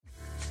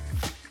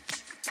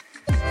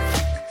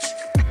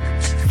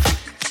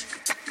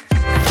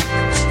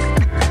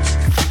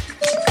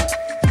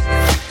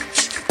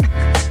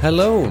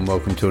Hello and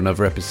welcome to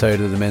another episode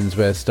of the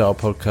Menswear Style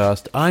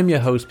Podcast. I'm your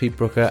host Pete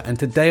Brooker, and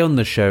today on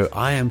the show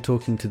I am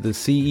talking to the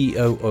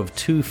CEO of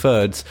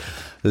TWOTHIRDS,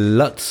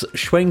 Lutz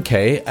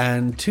Schwenke.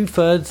 And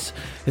TWOTHIRDS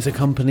is a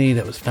company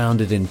that was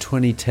founded in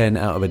 2010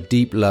 out of a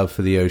deep love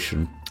for the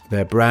ocean.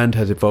 Their brand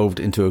has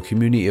evolved into a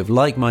community of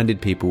like-minded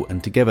people,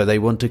 and together they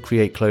want to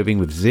create clothing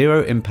with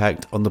zero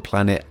impact on the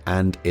planet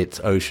and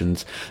its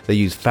oceans. They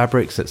use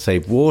fabrics that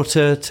save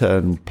water,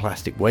 turn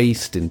plastic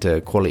waste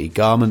into quality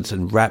garments,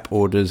 and wrap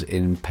orders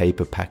in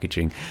paper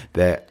packaging.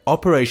 Their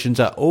operations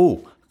are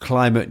all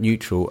climate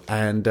neutral,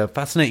 and a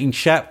fascinating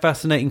chap,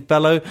 fascinating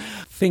fellow.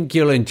 Think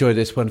you'll enjoy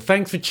this one.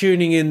 Thanks for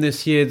tuning in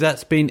this year.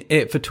 That's been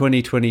it for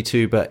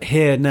 2022, but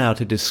here now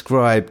to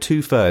describe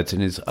TWOTHIRDS in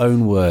his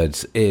own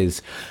words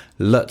is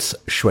Lutz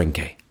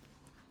Schwenke.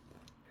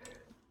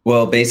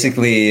 Well,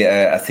 basically,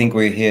 I think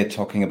we're here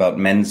talking about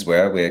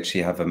menswear. We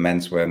actually have a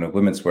menswear and a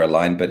women's wear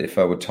line, but if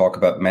I would talk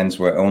about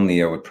menswear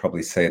only, I would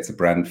probably say it's a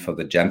brand for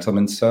the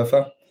gentleman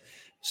surfer.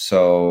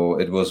 So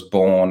it was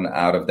born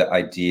out of the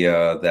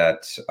idea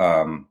that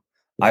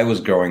I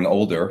was growing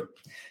older,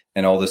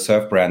 and all the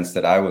surf brands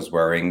that I was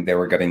wearing, they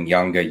were getting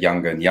younger,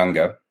 and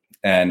younger.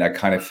 And I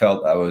kind of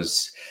felt I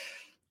was,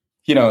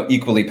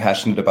 equally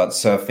passionate about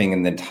surfing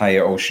and the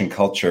entire ocean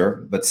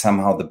culture, but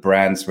somehow the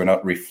brands were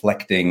not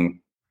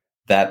reflecting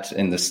that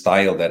in the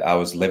style that I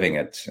was living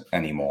it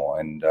anymore.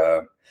 And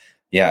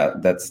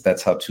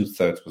that's how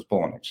TWOTHIRDS was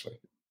born, actually.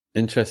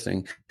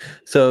 Interesting.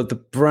 So the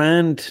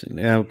brand,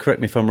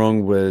 correct me if I'm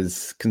wrong,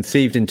 was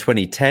conceived in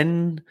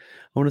 2010,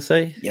 I want to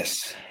say?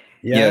 Yes.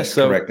 Yeah, yes,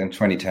 correct, in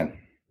 2010.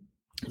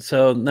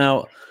 So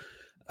now,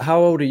 how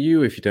old are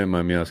you, if you don't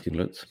mind me asking,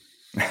 Lutz?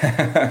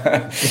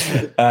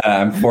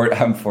 I'm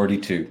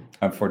 42.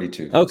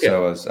 Okay.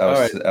 So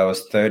I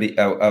was 30.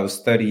 I was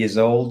 30 years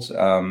old.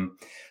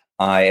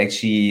 I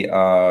actually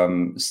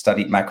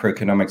studied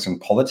macroeconomics and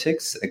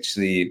politics.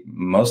 Actually,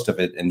 most of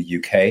it in the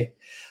UK,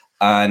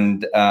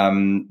 and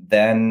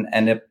then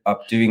ended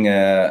up doing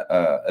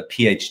a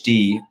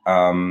PhD.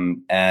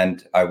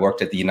 And I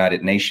worked at the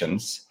United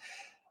Nations.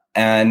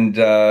 And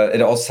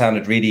it all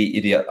sounded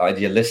really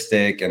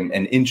idealistic and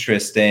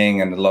interesting,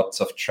 and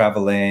lots of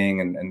traveling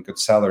and good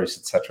salaries,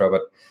 etc.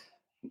 But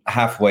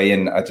halfway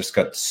in, I just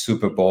got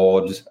super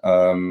bored.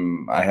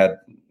 I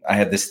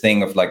had this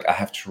thing of like, I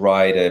have to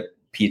write a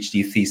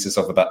PhD thesis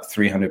of about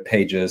 300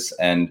 pages,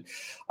 and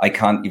I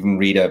can't even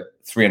read a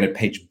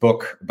 300-page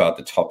book about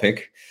the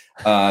topic.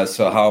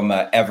 So how am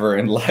I ever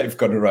in life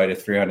going to write a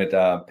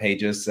 300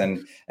 pages?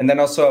 And then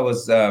also I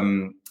was,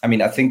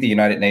 I think the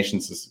United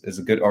Nations is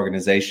a good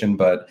organization,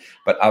 but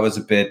I was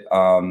a bit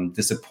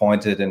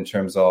disappointed in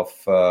terms of,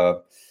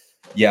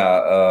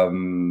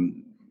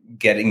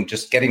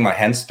 getting my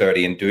hands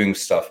dirty and doing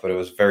stuff, but it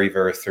was very,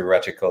 very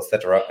theoretical,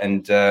 etc.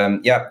 And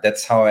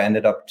that's how I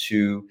ended up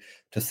to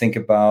think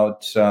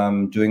about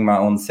doing my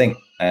own thing.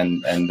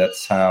 And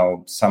that's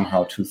how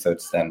somehow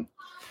TWOTHIRDS then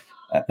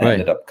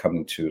ended up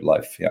coming to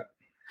life. Yeah.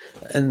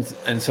 And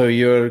so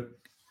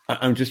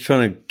I'm just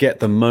trying to get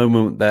the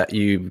moment that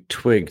you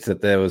twigged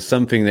that there was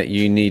something that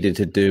you needed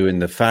to do in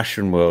the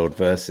fashion world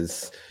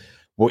versus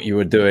what you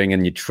were doing,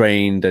 and you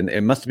trained, and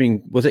it must have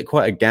been, was it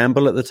quite a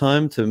gamble at the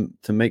time to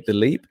make the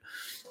leap?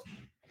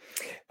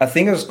 I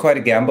think it was quite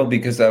a gamble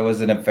because I was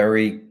in a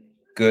very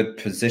good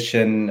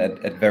position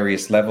at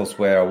various levels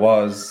where I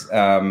was.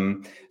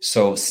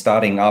 So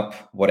starting up,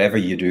 whatever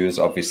you do, is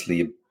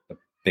obviously a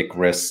big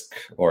risk,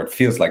 or it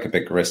feels like a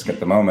big risk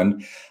at the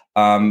moment.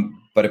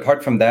 But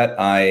apart from that,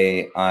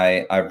 I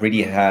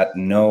really had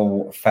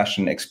no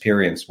fashion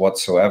experience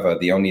whatsoever.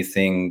 The only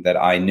thing that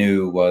I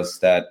knew was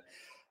that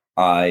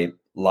I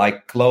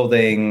like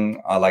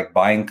clothing. I like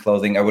buying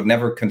clothing. I would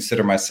never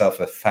consider myself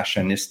a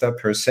fashionista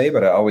per se,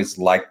 but I always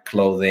liked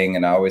clothing,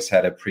 and I always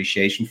had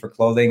appreciation for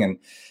clothing. And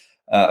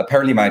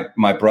apparently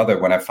my brother,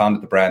 when I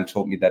founded the brand,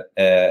 told me that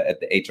at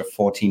the age of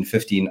 14,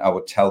 15, I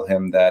would tell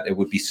him that it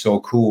would be so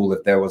cool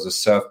if there was a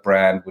surf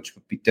brand which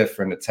would be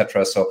different,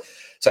 etc. So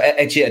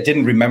actually, I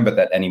didn't remember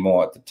that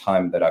anymore at the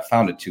time that I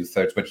founded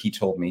TWOTHIRDS, but he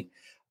told me.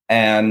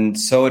 And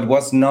so it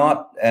was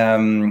not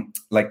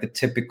like the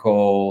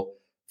typical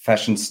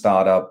fashion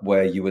startup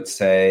where you would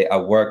say, I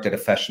worked at a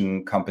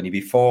fashion company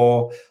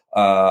before,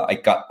 I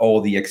got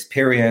all the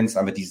experience,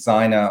 I'm a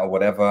designer or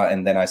whatever,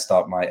 and then I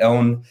start my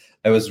own.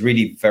 It was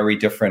really very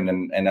different.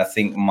 And I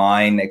think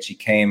mine actually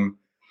came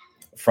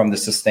from the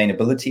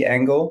sustainability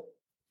angle,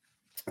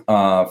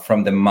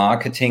 from the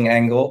marketing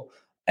angle,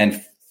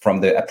 and from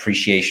the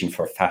appreciation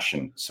for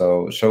fashion.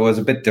 So it was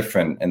a bit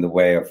different in the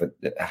way of it,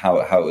 how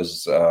it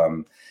was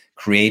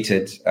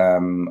created.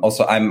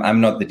 Also, I'm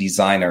not the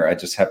designer. I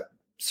just have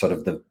sort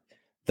of the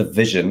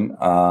vision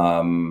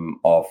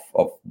of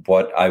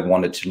what I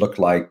wanted to look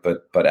like,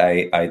 but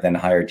I then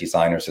hired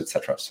designers,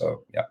 etc.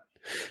 So yeah.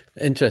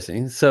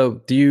 Interesting.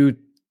 So do you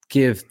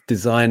give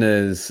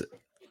designers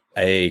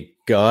a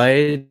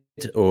guide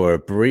or a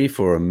brief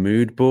or a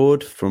mood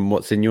board from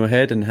what's in your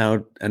head, and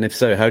if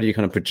so, how do you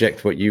kind of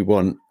project what you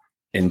want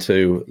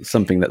into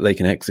something that they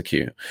can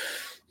execute?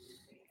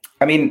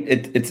 I mean,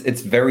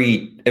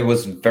 it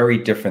was very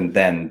different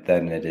then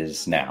than it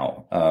is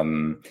now.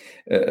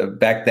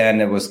 Back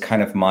then it was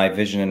kind of my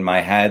vision in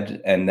my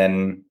head, and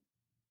then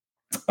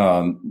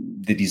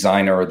the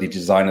designer or the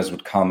designers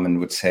would come and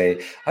would say,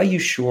 "Are you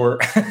sure?"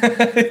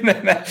 and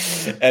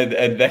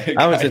then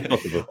how is it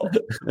possible?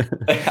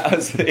 I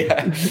was,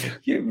 yeah,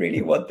 you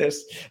really want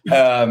this?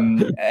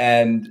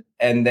 And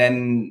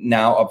then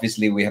now,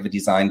 obviously, we have a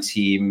design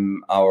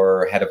team.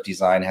 Our head of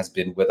design has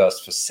been with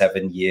us for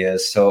 7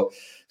 years, so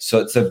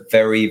it's a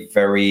very,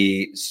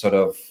 very sort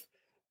of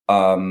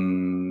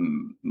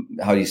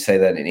how do you say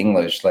that in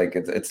English? Like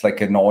it's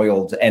like an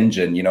oiled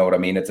engine, you know what I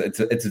mean?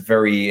 It's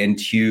very in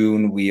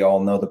tune. We all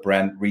know the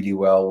brand really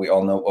well. We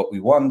all know what we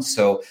want.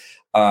 So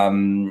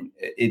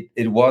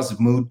it was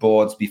mood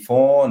boards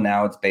before.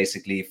 Now it's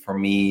basically for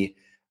me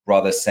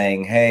rather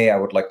saying, hey, I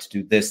would like to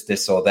do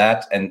this or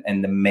that,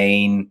 and the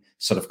main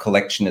sort of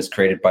collection is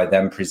created by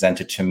them,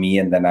 presented to me,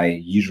 and then I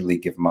usually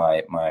give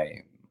my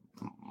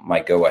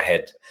go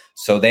ahead.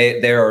 So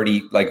they're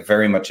already like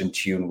very much in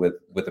tune with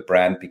the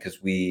brand,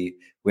 because we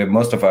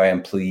most of our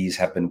employees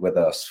have been with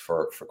us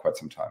for quite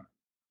some time.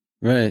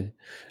 Right.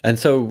 And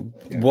so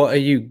what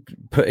are you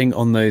putting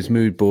on those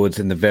mood boards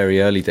in the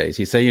very early days?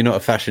 You say you're not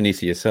a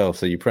fashionista yourself,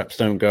 so you perhaps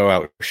don't go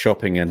out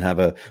shopping and have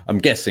I'm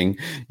guessing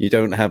you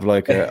don't have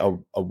like a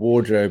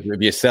wardrobe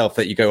of yourself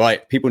that you go,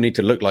 right, people need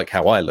to look like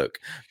how I look,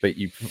 but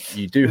you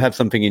do have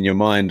something in your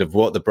mind of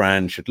what the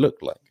brand should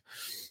look like.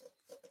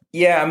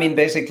 Yeah, I mean,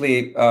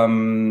 basically,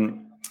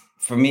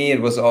 for me,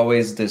 it was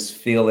always this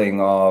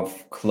feeling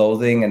of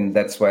clothing. And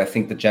that's why I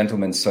think the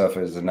gentleman's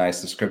surfer is a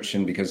nice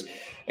description, because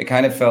it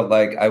kind of felt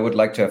like I would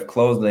like to have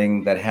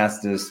clothing that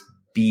has this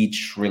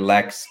beach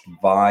relaxed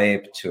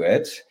vibe to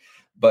it,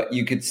 but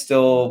you could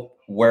still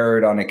wear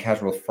it on a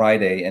casual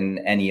Friday in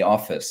any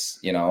office,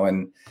 you know,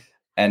 and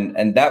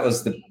that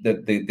was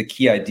the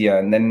key idea.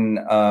 And then,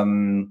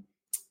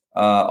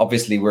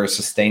 obviously, we're a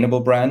sustainable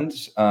brand.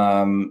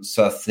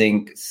 So I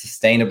think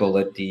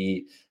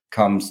sustainability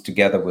comes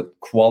together with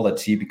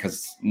quality,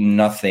 because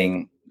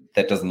nothing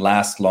that doesn't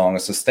last long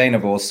is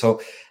sustainable.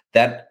 So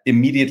that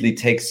immediately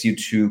takes you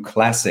to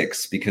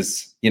classics,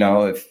 because, you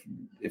know,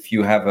 if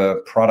you have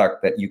a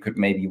product that you could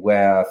maybe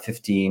wear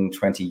 15,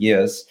 20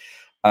 years,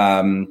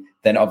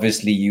 then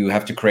obviously you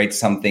have to create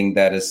something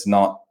that is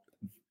not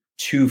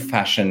too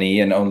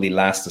fashiony and only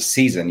lasts a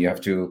season. You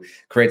have to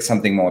create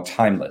something more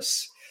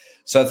timeless.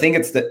 So I think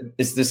it's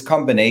this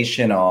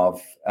combination of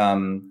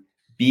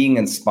being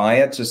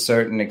inspired to a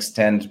certain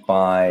extent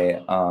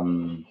by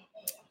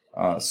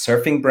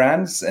surfing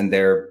brands and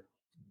their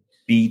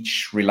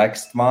beach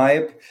relaxed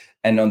vibe,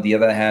 and on the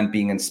other hand,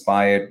 being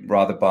inspired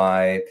rather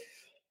by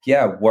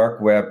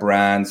workwear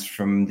brands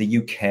from the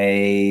UK,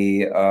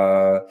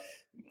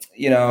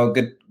 you know,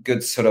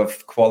 good sort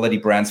of quality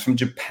brands from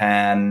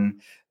Japan.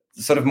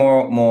 Sort of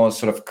more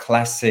sort of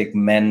classic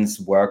men's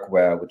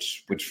workwear,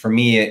 which for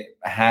me it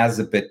has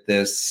a bit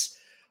this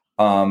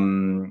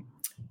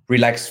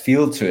relaxed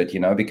feel to it, you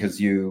know,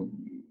 because you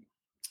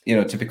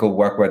know, typical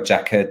workwear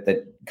jacket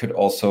that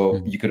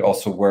you could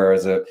also wear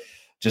as a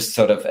just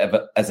sort of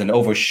as an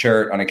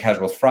overshirt on a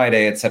casual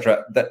Friday,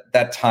 etc.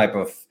 That type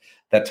of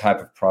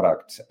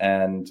product,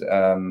 and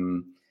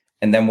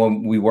then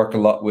when we work a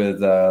lot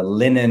with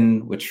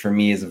linen, which for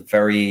me is a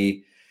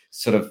very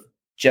sort of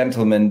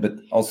gentleman but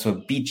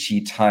also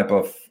beachy type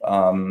of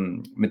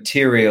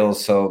material.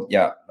 So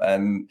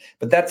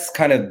but that's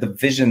kind of the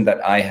vision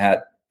that I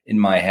had in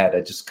my head.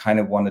 I just kind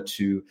of wanted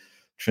to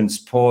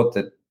transport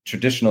the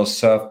traditional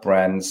surf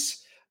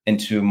brands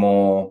into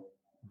more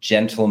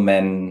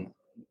gentleman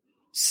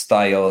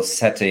style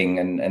setting,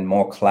 and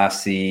more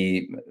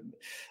classy,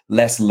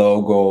 less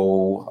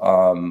logo,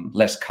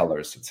 less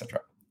colors, etc.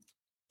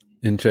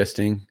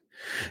 Interesting.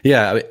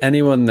 Yeah,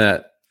 anyone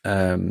that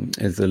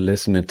is a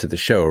listener to the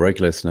show, or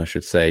regular listener, I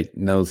should say,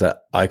 knows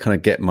that I kind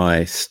of get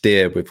my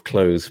steer with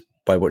clothes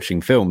by watching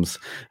films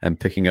and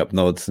picking up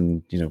nods.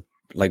 And, you know,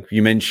 like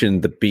you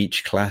mentioned, the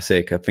beach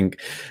classic. I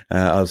think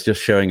I was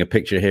just showing a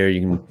picture here.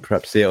 You can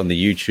perhaps see it on the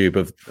YouTube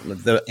of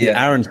the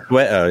Aaron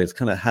sweater. It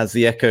kind of has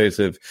the echoes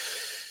of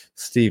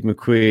Steve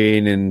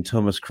McQueen and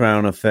Thomas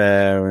Crown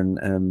Affair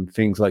and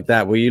things like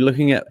that. Were you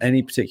looking at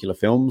any particular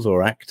films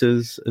or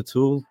actors at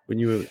all when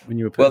you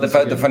were? Well,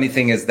 the funny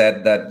thing is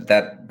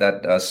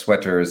that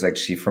sweater is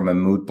actually from a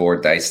mood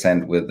board that I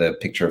sent with a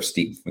picture of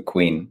Steve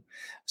McQueen.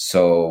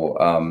 So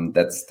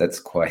that's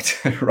quite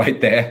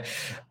right there.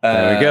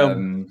 There we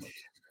go.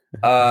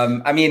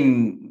 I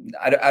mean,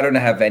 I don't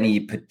have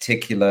any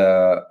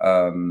particular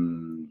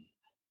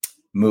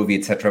movie,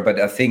 etc. But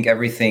I think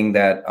everything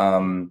that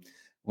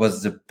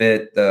was a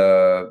bit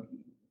 50s,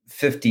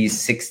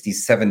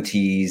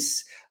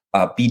 60s,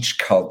 70s beach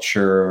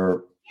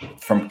culture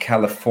from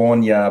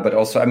California, but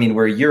also, I mean,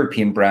 we're a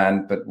European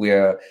brand, but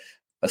we're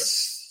a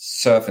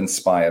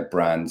surf-inspired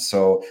brand.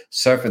 So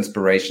surf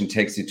inspiration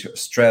takes you to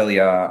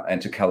Australia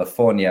and to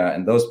California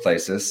and those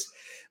places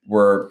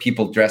where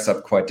people dress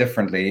up quite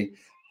differently.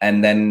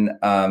 And then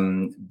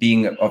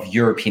being of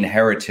European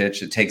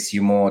heritage, it takes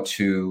you more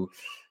to,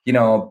 you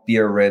know,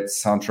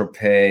 Biarritz,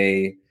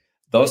 Saint-Tropez,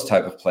 those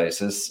type of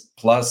places.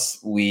 Plus,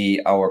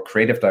 our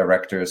creative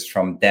directors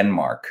from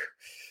Denmark.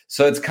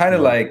 So it's kind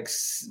of like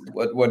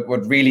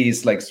what really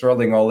is like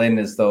swirling all in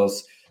is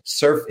those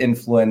surf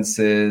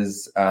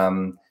influences,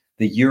 the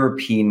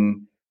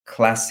European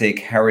classic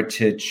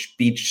heritage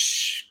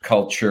beach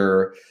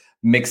culture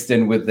mixed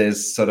in with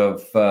this sort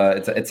of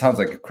it sounds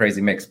like a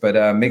crazy mix,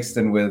 but mixed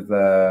in with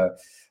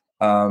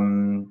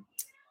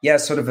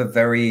sort of a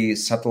very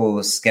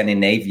subtle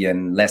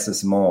Scandinavian less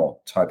is more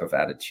type of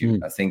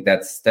attitude. I think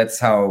that's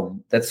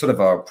sort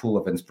of our pool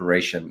of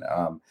inspiration.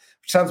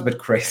 Which sounds a bit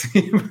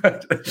crazy,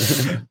 but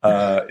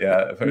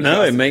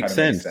no, it makes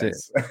sense.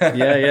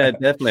 Yeah,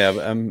 definitely.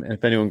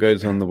 If anyone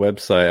goes on the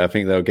website, I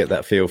think they'll get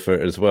that feel for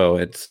it as well.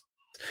 It's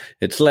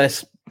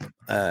less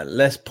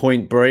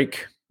Point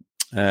Break,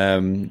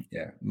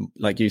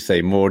 like you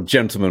say, more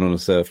gentleman on a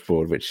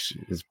surfboard, which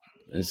is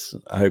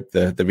I hope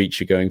the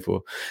reach you're going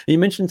for. And you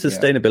mentioned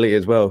sustainability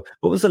as well.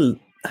 What was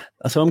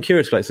so I'm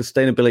curious, like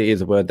sustainability is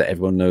a word that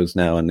everyone knows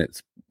now, and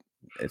it's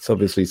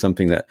obviously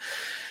something that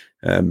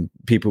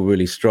people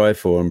really strive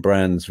for, and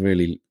brands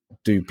really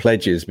do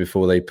pledges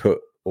before they put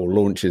or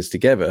launches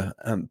together.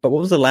 But what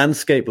was the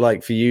landscape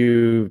like for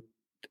you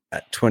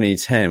at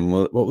 2010?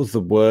 What was the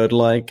word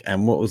like,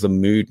 and what was the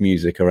mood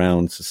music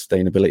around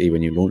sustainability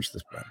when you launched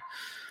this brand?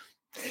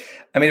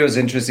 I mean, it was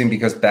interesting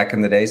because back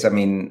in the days, I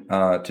mean,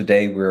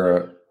 today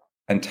we're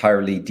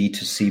entirely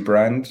D2C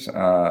brand,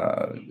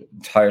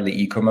 entirely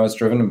e-commerce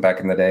driven. And back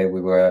in the day,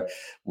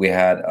 we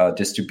had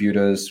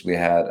distributors, we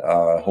had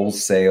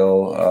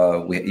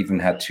wholesale, we even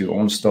had 2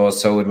 own stores.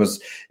 So it was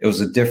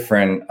a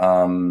different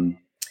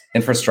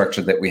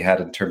infrastructure that we had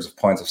in terms of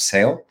points of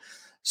sale.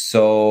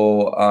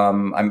 So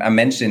I'm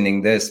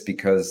mentioning this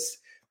because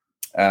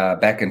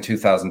back in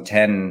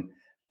 2010,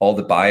 all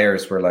the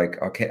buyers were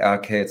like, okay,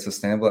 it's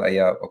sustainable.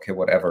 Yeah, okay,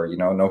 whatever.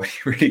 Nobody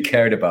really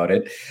cared about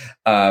it.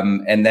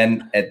 And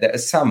then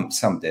some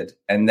did.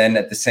 And then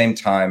at the same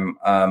time,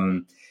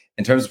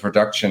 in terms of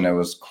production, it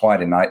was quite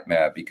a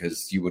nightmare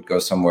because you would go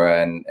somewhere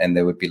and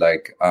they would be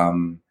like,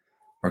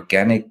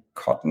 organic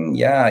cotton.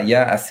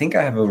 Yeah. I think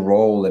I have a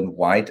roll in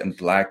white and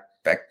black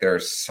back there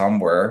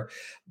somewhere.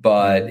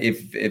 But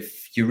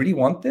if you really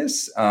want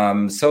this,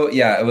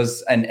 it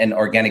was, and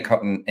organic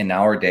cotton in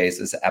our days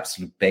is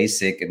absolute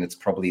basic, and it's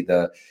probably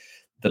the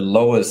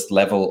lowest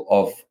level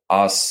of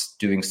us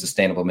doing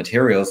sustainable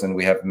materials, and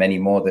we have many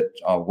more that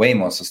are way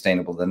more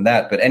sustainable than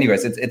that. But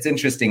anyways, it's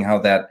interesting how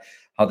that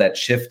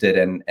shifted,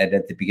 and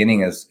at the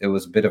beginning it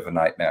was a bit of a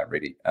nightmare,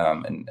 really,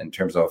 in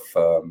terms of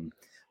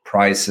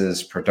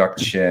prices,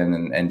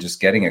 production, and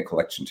just getting a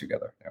collection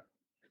together. Yeah.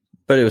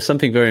 But it was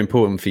something very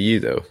important for you,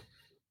 though.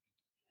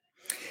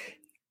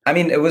 I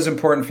mean, it was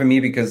important for me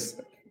because,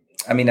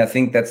 I mean, I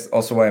think that's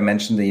also why I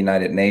mentioned the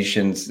United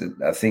Nations.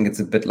 I think it's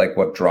a bit like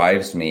what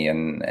drives me.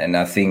 And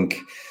I think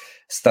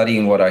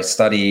studying what I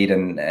studied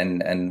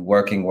and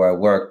working where I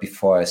worked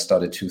before I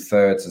started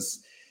TWOTHIRDS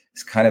is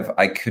kind of,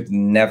 I could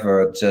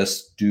never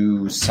just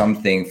do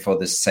something for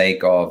the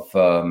sake of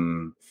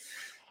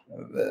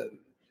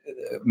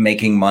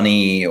making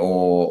money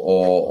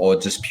or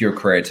just pure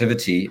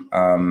creativity.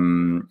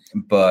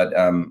 But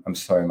I'm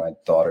sorry, my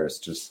daughter is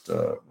just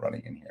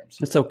running in here.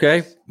 It's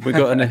okay. We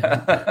got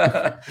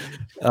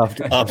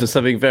after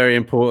something very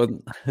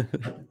important.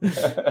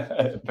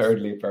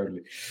 apparently.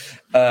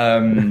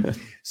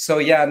 So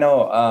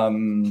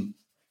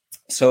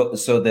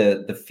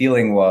the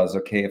feeling was,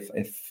 okay,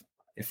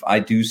 if I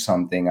do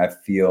something, I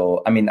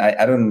feel, I mean,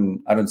 I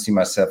don't see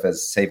myself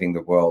as saving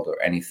the world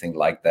or anything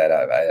like that.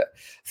 I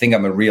think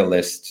I'm a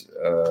realist,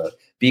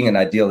 being an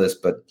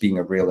idealist, but being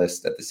a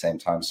realist at the same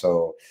time.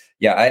 So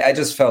yeah, I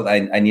just felt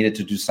I needed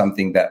to do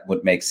something that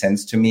would make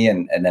sense to me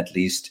and at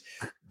least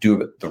do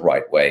it the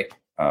right way.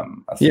 I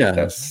think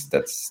that's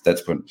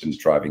what's been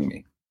driving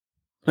me.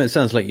 Well, it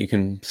sounds like you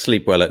can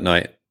sleep well at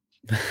night,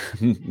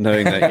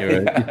 knowing that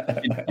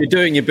you're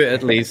doing your bit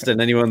at least, and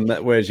anyone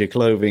that wears your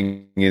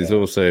clothing is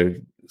also,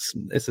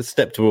 it's a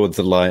step towards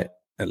the light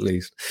at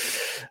least.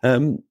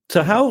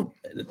 So how,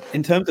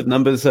 in terms of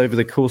numbers over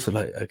the course of,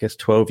 like, I guess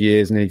 12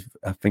 years, and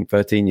I think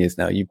 13 years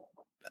now, you've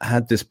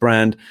had this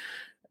brand,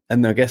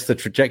 and I guess the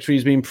trajectory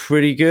has been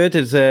pretty good.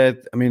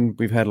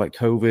 We've had like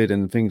COVID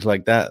and things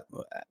like that.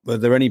 Were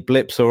there any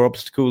blips or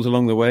obstacles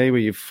along the way where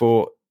you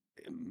thought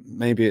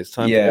maybe it's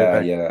time to go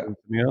back to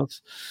something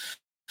else?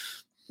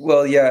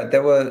 Well, yeah,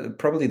 there were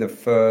probably the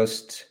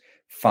first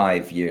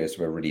 5 years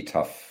were really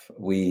tough.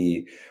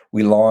 We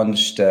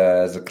launched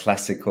as the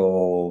classic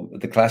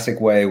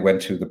way,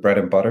 went to the Bread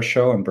and Butter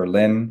show in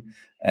Berlin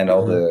and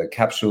all the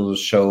capsule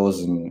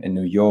shows in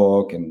New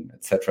York and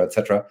et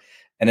cetera.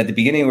 And at the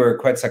beginning, we were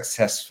quite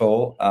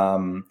successful.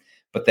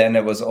 But then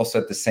it was also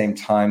at the same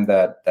time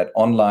that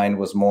online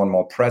was more and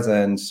more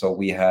present. So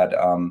we had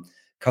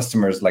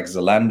customers like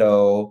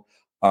Zalando,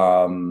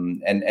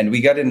 and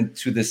we got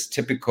into this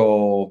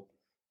typical,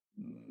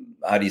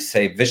 how do you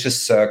say, vicious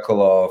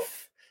circle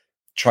of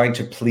trying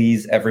to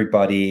please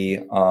everybody.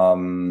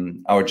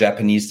 Our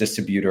Japanese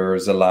distributor,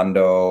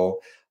 Zalando,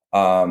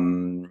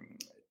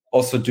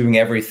 also doing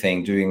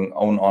everything, doing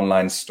own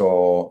online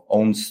store,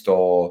 own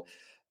store.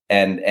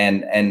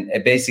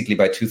 and basically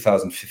by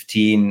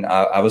 2015,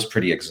 I was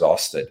pretty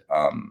exhausted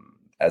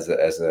as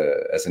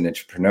an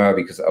entrepreneur,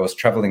 because I was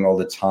traveling all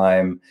the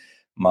time.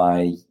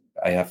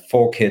 I have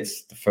 4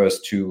 kids. The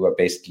first 2, I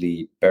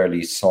basically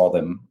barely saw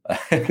them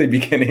at the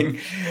beginning,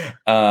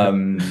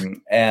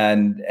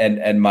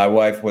 and my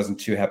wife wasn't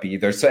too happy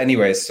either. So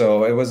anyway,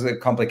 so it was a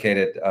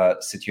complicated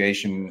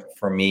situation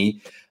for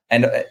me,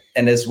 and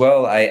as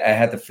well, I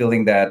had the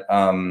feeling that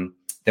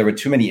there were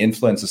too many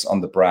influences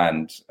on the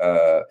brand.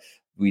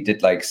 We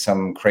did like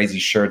some crazy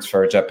shirts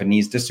for a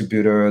Japanese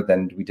distributor.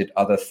 Then we did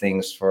other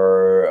things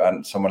for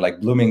someone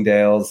like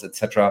Bloomingdale's,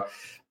 etc.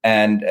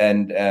 And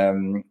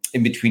in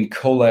between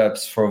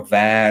collabs for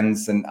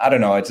Vans, and I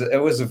don't know.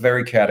 It was a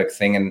very chaotic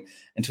thing. And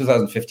in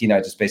 2015, I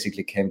just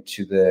basically came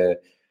to the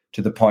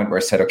point where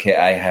I said, okay,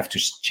 I have to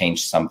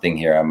change something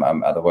here.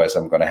 Otherwise,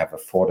 I'm going to have a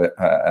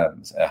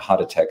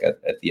heart attack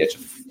at the age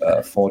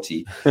of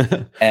 40.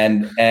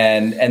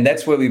 and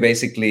that's where we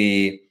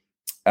basically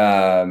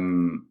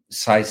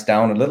sized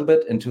down a little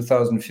bit in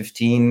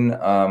 2015,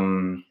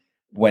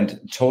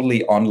 went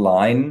totally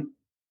online,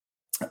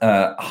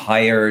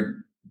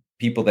 hired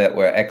people that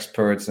were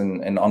experts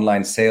in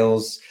online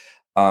sales,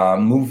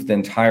 moved the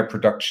entire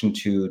production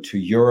to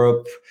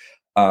Europe.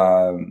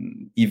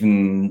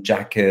 Even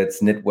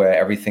jackets, knitwear,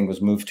 everything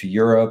was moved to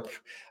Europe,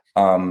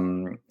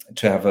 to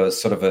have a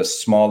sort of a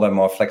smaller,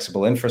 more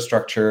flexible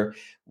infrastructure.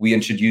 We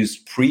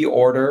introduced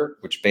pre-order,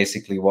 which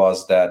basically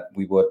was that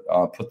we would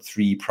put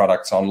 3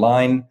 products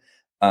online,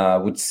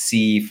 would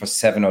see for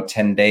 7 or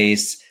 10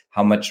 days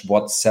how much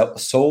what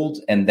sold,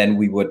 and then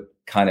we would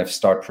kind of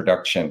start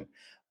production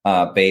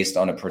based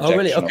on a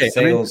projection of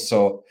sales.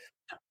 So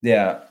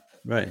yeah,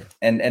 right.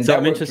 And so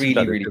that worked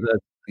really.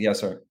 Yeah,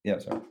 sorry.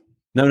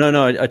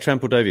 No. I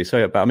trampled over you.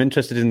 Sorry, but I'm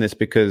interested in this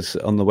because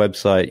on the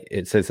website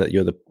it says that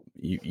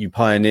you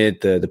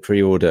pioneered the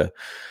pre-order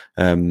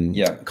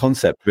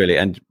concept, really,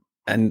 and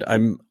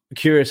I'm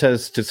curious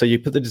as to, so you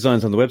put the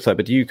designs on the website,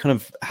 but do you kind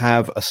of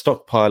have a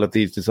stockpile of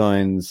these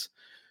designs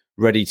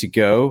ready to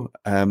go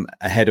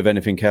ahead of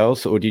anything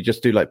else, or do you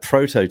just do like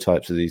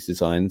prototypes of these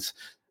designs,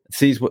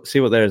 see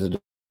what there is a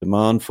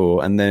demand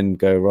for, and then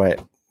go, right,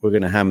 we're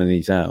going to hammer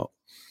these out?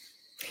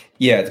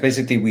 Yeah, it's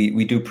basically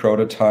we do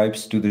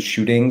prototypes, do the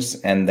shootings,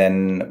 and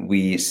then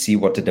we see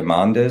what the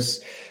demand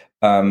is.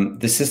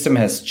 The system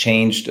has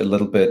changed a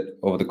little bit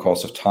over the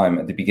course of time.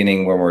 At the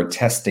beginning, when we were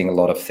testing a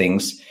lot of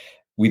things,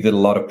 we did a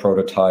lot of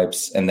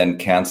prototypes and then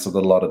canceled a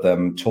lot of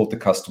them, told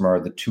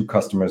the 2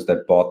 customers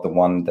that bought the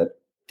one that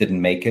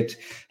didn't make it,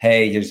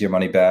 hey, here's your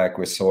money back,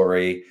 we're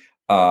sorry,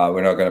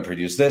 we're not going to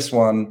produce this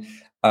one.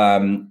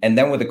 And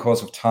then with the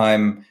course of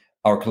time,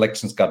 our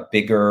collections got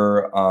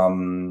bigger.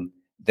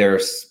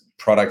 There's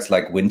products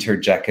like winter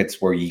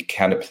jackets where you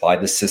can't apply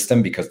the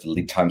system because the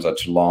lead times are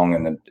too long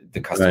and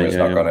the customer is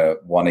not going to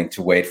wanting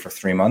to wait for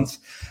 3 months.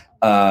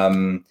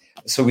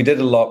 So we did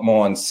a lot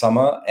more in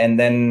summer. And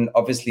then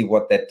obviously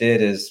what that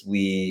did is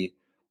we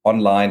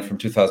online from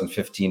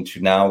 2015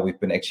 to now, we've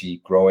been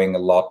actually growing a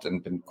lot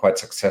and been quite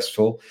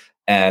successful.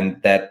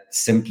 And that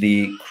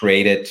simply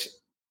created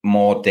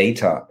more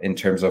data in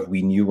terms of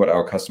we knew what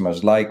our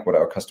customers like, what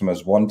our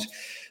customers want.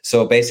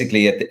 So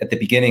basically at the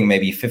beginning,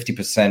 maybe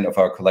 50% of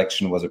our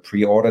collection was a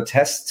pre-order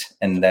test,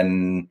 and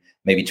then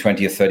maybe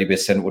 20 or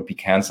 30% would be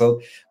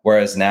canceled.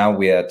 Whereas now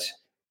we're at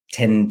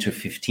 10 to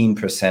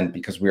 15%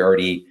 because we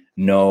already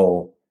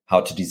know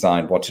how to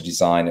design, what to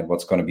design, and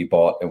what's going to be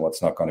bought and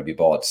what's not going to be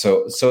bought.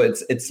 So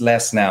it's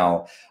less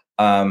now.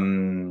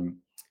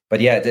 But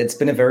yeah, it's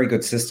been a very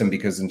good system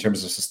because in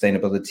terms of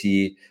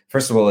sustainability,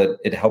 first of all,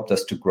 it helped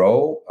us to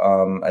grow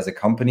as a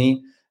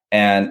company.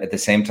 And at the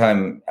same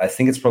time, I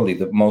think it's probably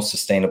the most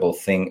sustainable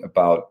thing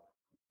about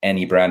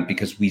any brand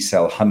because we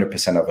sell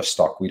 100% of our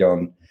stock.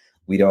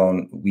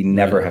 We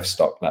never have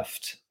stock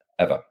left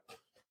ever.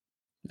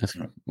 That's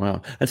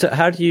wow. And so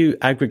how do you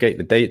aggregate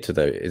the data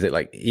though? Is it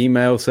like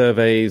email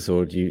surveys,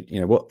 or do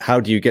you how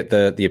do you get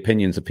the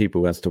opinions of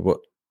people as to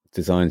what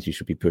designs you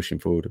should be pushing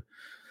forward?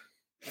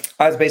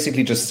 It's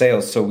basically just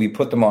sales. So we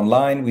put them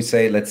online. We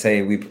say, let's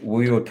say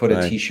we would put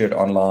a T-shirt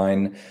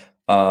online.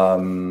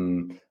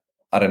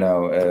 I don't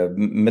know,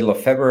 middle of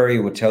February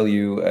would tell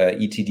you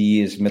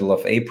ETD is middle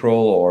of April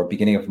or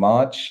beginning of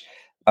March.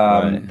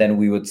 Then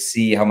we would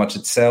see how much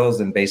it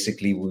sells, and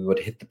basically we would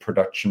hit the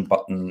production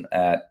button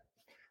at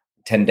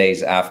 10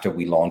 days after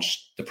we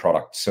launched the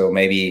product. So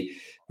maybe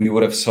we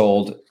would have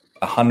sold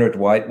 100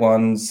 white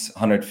ones,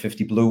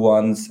 150 blue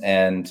ones,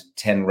 and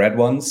 10 red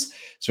ones.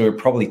 So we'd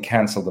probably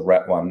cancel the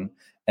red one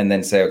and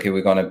then say, okay,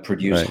 we're going to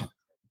produce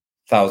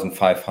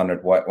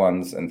 1,500 white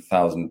ones and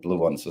 1,000 blue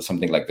ones or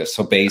something like this.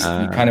 So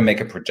basically, we kind of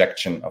make a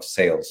projection of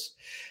sales.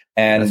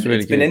 And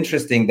really been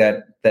interesting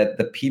that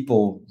the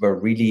people were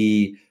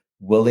really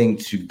willing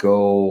to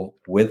go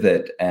with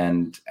it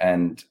and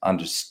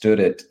understood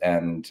it.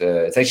 And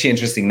it's actually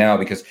interesting now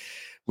because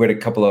we had a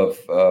couple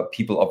of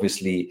people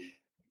obviously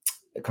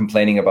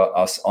complaining about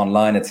us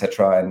online,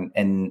 etc.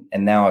 And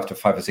now after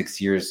 5 or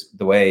 6 years,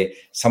 the way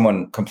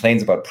someone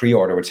complains about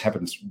pre-order, which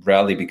happens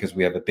rarely because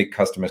we have a big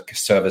customer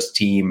service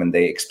team and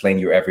they explain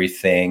you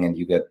everything and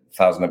you get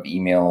thousands of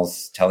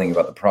emails telling you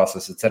about the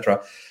process,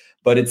 etc.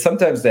 But it's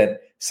sometimes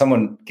that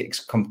someone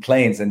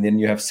complains and then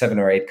you have 7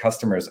 or 8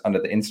 customers under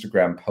the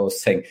Instagram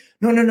post saying,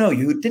 no,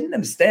 you didn't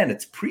understand.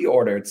 It's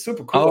pre-order. It's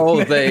super cool.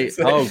 Oh, great.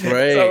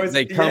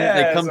 They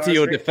come to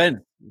your defense.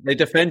 They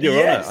defend your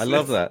honor. I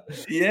love that.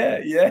 Yeah.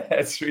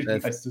 It's really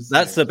nice to see.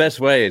 That's the best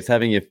way. It's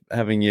having your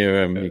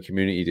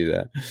community do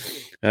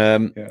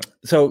that.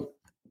 So,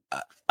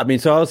 I mean,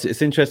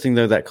 it's interesting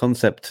though, that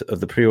concept of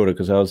the pre-order,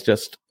 because I was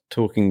just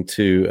talking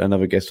to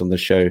another guest on the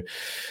show,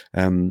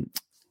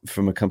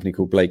 from a company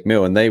called Blake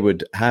Mill, and they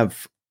would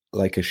have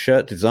like a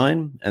shirt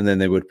design and then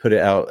they would put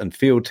it out and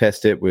field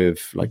test it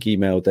with like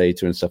email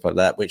data and stuff like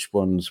that. Which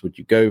ones would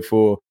you go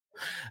for?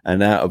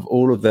 And out of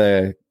all of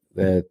their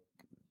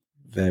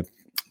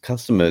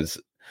customers,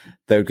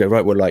 they would go,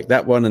 right, well, like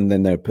that one, and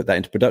then they would put that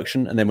into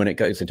production. And then when it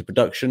goes into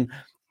production,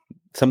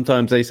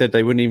 sometimes they said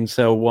they wouldn't even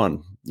sell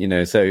one,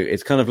 so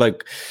it's kind of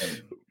like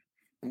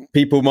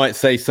people might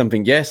say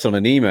something yes on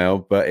an email,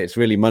 but it's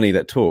really money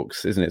that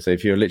talks, isn't it? So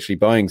if you're literally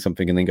buying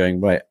something and then going,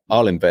 right,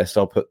 I'll invest,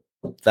 I'll put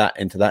that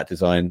into that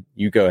design,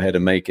 you go ahead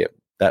and make it.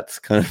 That's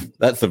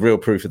the real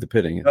proof of the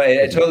pudding.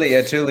 I totally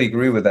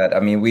agree with that. I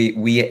mean,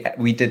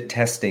 we did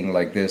testing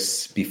like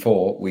this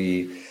before.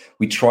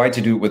 We tried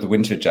to do it with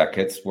winter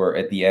jackets, where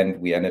at the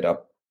end we ended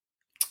up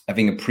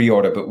having a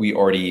pre-order, but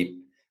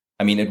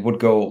it would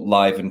go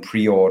live in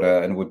pre-order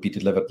and would be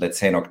delivered, let's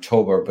say in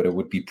October, but it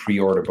would be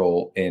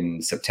pre-orderable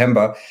in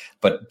September.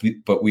 But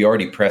we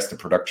already pressed the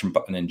production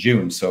button in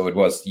June. So it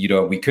was,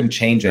 we couldn't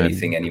change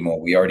anything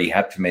anymore. We already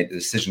had to make the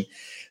decision.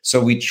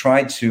 So we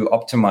tried to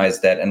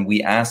optimize that. And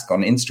we asked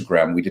on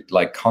Instagram, we did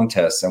like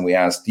contests and we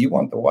asked, do you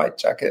want the white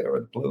jacket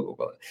or the blue?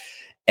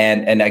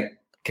 And I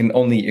can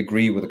only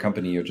agree with the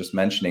company you're just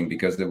mentioning,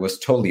 because it was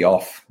totally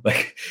off.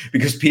 Like,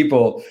 because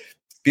people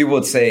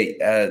would say,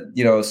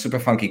 super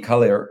funky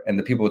color, and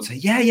the people would say,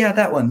 yeah,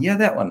 that one,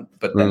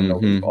 but then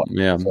nobody bought it.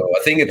 Yeah. So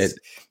I think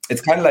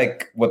it's kind of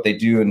like what they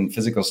do in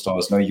physical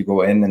stores. No, you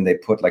go in and they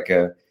put like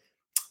a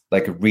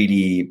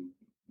really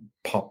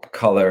pop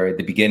color at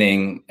the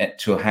beginning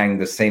to hang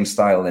the same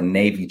style in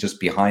navy just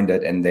behind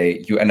it, and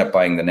you end up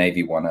buying the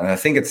navy one. And I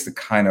think it's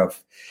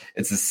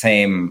the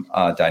same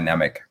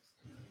dynamic.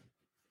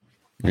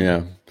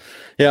 Yeah.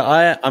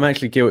 Yeah, I'm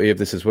actually guilty of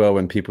this as well.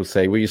 When people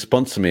say, will you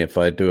sponsor me if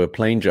I do a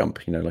plane jump,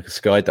 like a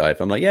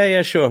skydive? I'm like,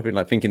 yeah, sure. I've been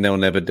like thinking they'll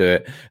never do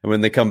it. And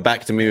when they come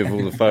back to me with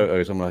all the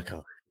photos, I'm like,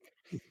 oh,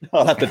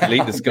 I'll have to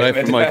delete this guy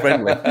from my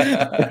friend list.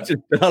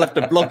 I'll have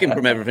to block him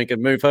from everything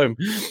and move home.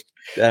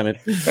 Damn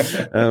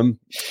it.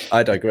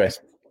 I digress.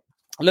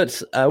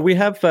 Let's, we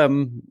have,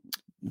 do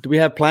we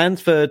have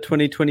plans for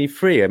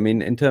 2023? I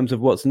mean, in terms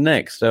of what's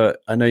next,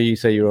 I know you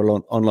say you're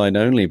online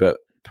only, but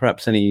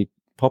perhaps any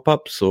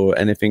pop-ups or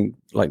anything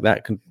like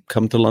that can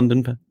come to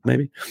London,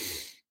 maybe?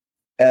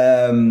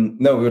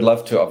 No, we would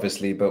love to,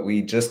 obviously, but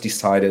we just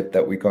decided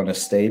that we're going to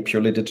stay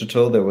purely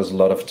digital. There was a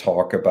lot of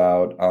talk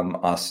about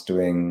us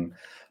doing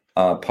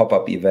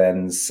pop-up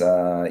events,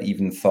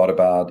 even thought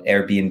about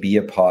Airbnb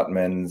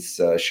apartments,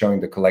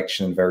 showing the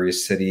collection in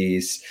various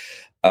cities.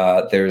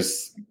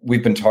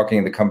 We've been talking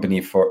in the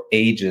company for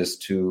ages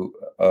to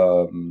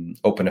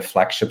open a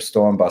flagship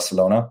store in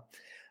Barcelona.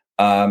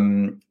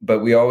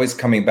 But we're always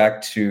coming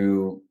back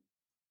to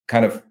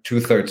kind of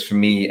 2/3 for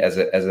me as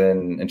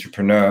an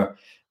entrepreneur.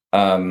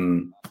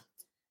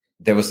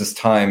 There was this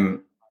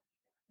time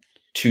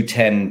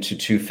 2010 to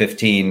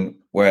 2015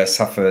 where I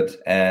suffered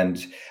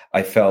and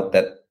I felt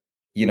that,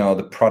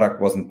 the product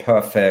wasn't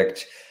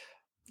perfect.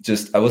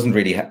 I wasn't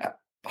really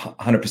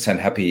 100%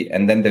 happy.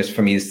 And then there's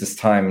this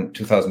time,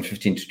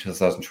 2015 to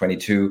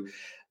 2022,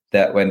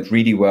 that went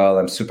really well.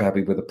 I'm super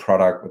happy with the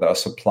product, with our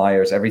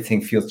suppliers.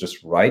 Everything feels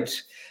just right.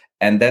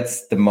 And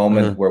that's the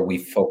moment where we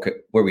focused.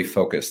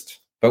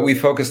 But we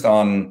focused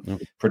on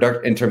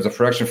product in terms of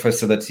production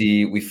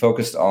facility. We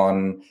focused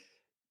on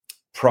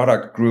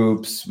product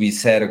groups. We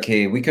said,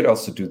 okay, we could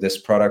also do this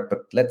product, but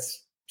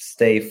let's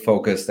stay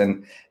focused.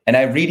 And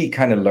I really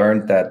kind of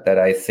learned that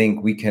I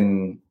think we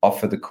can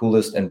offer the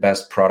coolest and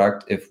best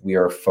product if we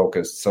are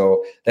focused.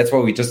 So that's why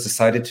we just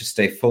decided to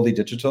stay fully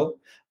digital,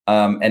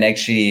 and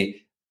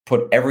actually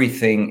put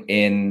everything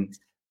in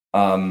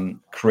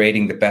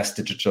creating the best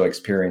digital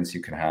experience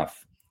you can have.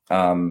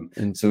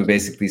 So we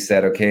basically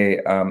said, okay,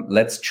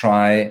 let's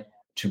try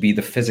to be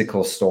the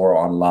physical store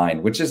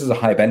online, which is a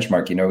high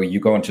benchmark. You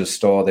go into a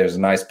store, there's a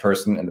nice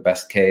person in the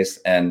best case,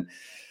 and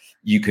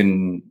you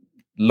can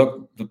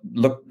look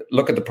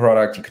at the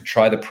product, you can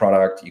try the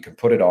product, you can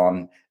put it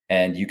on,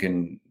 and you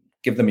can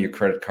give them your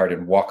credit card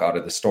and walk out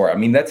of the store. I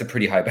mean, that's a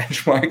pretty high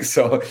benchmark.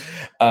 So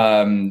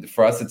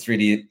for us, it's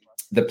really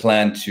the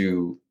plan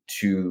to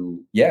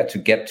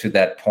get to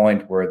that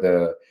point where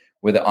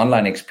the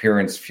online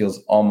experience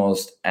feels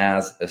almost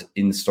as an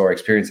in-store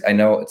experience. I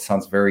know it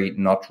sounds very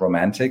not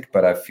romantic,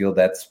 but I feel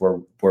that's where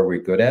we're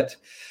good at.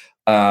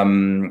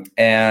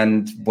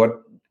 And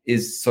what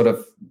is sort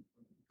of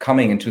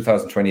coming in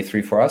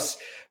 2023 for us.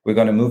 We're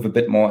going to move a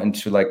bit more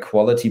into like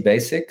quality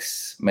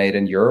basics made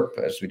in Europe,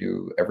 as we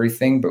do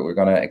everything, but we're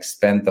going to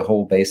expand the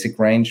whole basic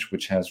range,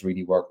 which has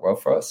really worked well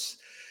for us.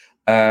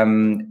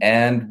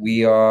 And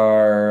we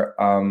are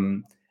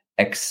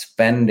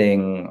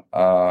expanding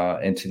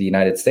into the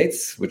United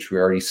States, which we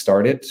already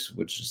started,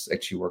 which is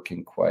actually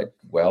working quite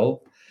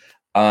well.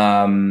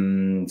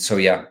 So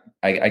yeah,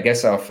 I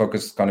guess our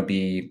focus is going to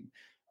be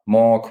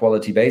more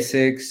quality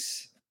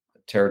basics,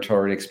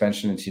 territorial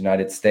expansion into the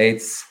United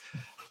States.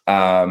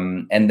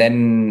 And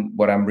then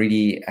what I'm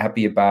really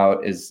happy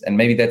about is, and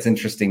maybe that's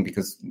interesting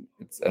because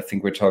I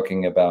think we're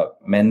talking about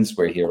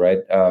menswear here, right?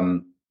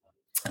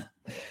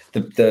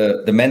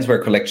 The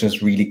menswear collection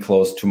is really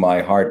close to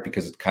my heart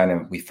because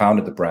we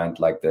founded the brand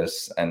like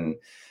this and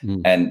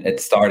it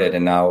started.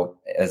 And now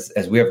as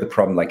we have the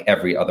problem, like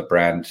every other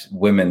brand,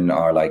 women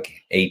are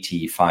like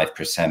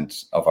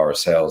 85% of our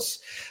sales.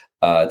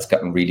 It's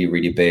gotten really,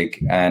 really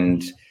big.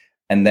 And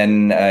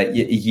then a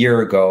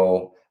year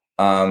ago,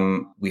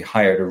 we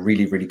hired a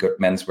really, really good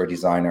menswear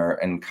designer,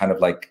 and kind of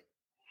like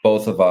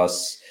both of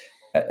us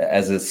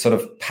as a sort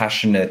of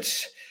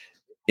passionate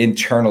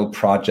internal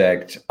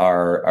project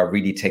are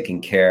really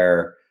taking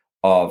care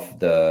of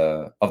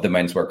the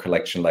menswear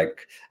collection.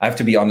 Like, I have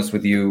to be honest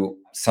with you,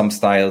 some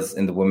styles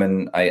in the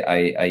women,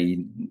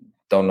 I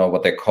don't know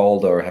what they're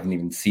called or haven't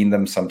even seen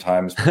them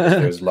sometimes because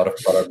there's a lot of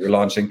product we're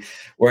launching.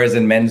 Whereas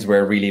in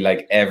menswear, really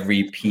like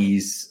every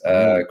piece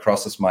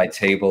crosses my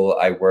table.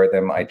 I wear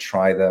them, I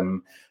try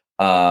them.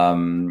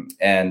 And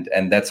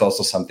that's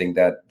also something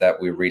that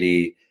we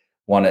really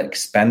want to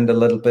expand a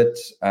little bit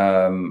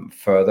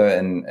further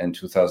in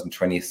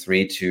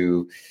 2023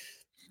 to,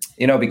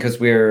 because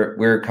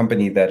we're a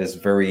company that is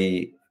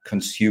very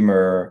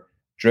consumer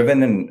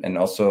driven and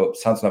also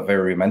sounds not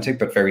very romantic,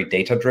 but very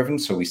data driven.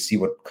 So we see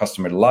what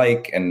customers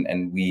like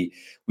and we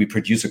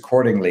produce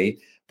accordingly.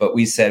 But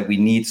we said we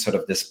need sort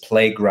of this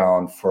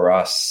playground for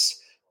us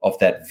of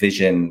that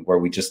vision where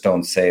we just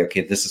don't say,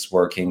 okay, this is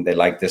working, they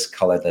like this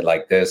color, they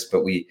like this,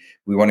 but we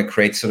want to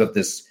create sort of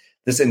this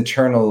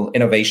internal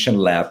innovation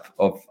lab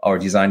of our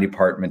design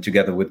department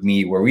together with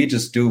me, where we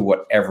just do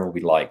whatever we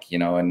like,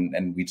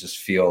 and we just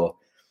feel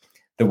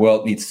the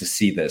world needs to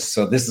see this.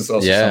 So this is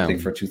also something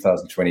for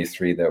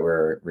 2023 that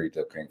we're really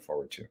looking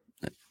forward to.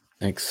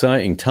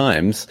 Exciting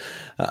times.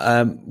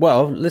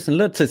 Well, listen,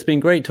 Lutz, it's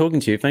been great talking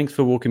to you. Thanks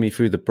for walking me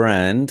through the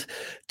brand.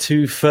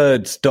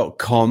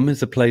 TwoThirds.com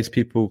is a place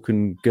people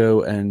can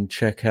go and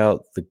check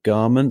out the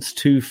garments.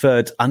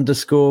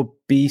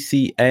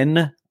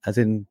 TwoThirds_BCN, as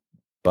in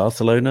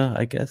Barcelona,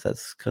 I guess.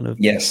 That's kind of...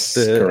 Yes,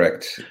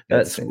 correct.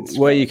 That's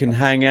where you can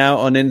hang out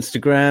on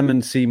Instagram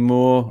and see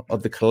more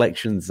of the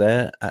collections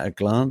there at a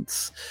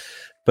glance.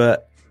 And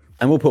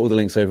we'll put all the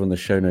links over on the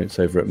show notes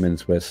over at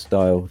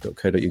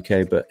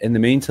menswearstyle.co.uk. But in the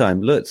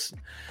meantime, Lutz,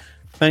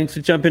 thanks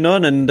for jumping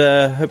on, and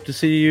hope to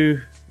see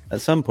you at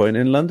some point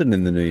in London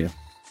in the new year.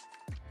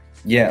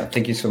 Yeah,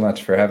 thank you so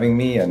much for having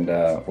me, and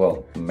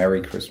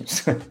Merry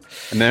Christmas.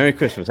 Merry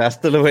Christmas.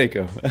 Hasta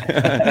luego.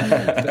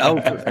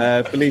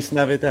 Feliz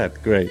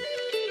Navidad. Great.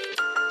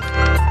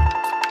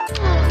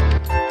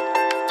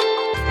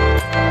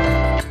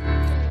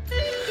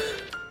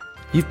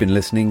 You've been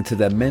listening to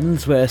the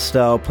Menswear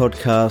Style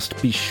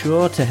podcast. Be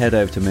sure to head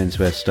over to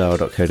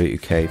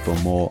menswearstyle.co.uk for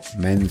more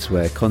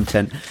menswear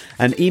content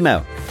and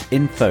email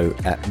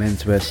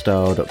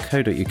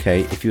info@menswearstyle.co.uk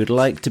if you would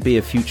like to be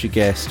a future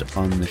guest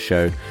on the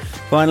show.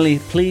 Finally,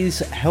 please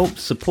help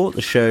support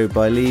the show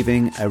by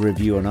leaving a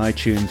review on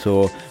iTunes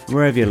or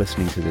wherever you're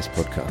listening to this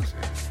podcast.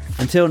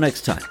 Until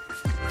next time.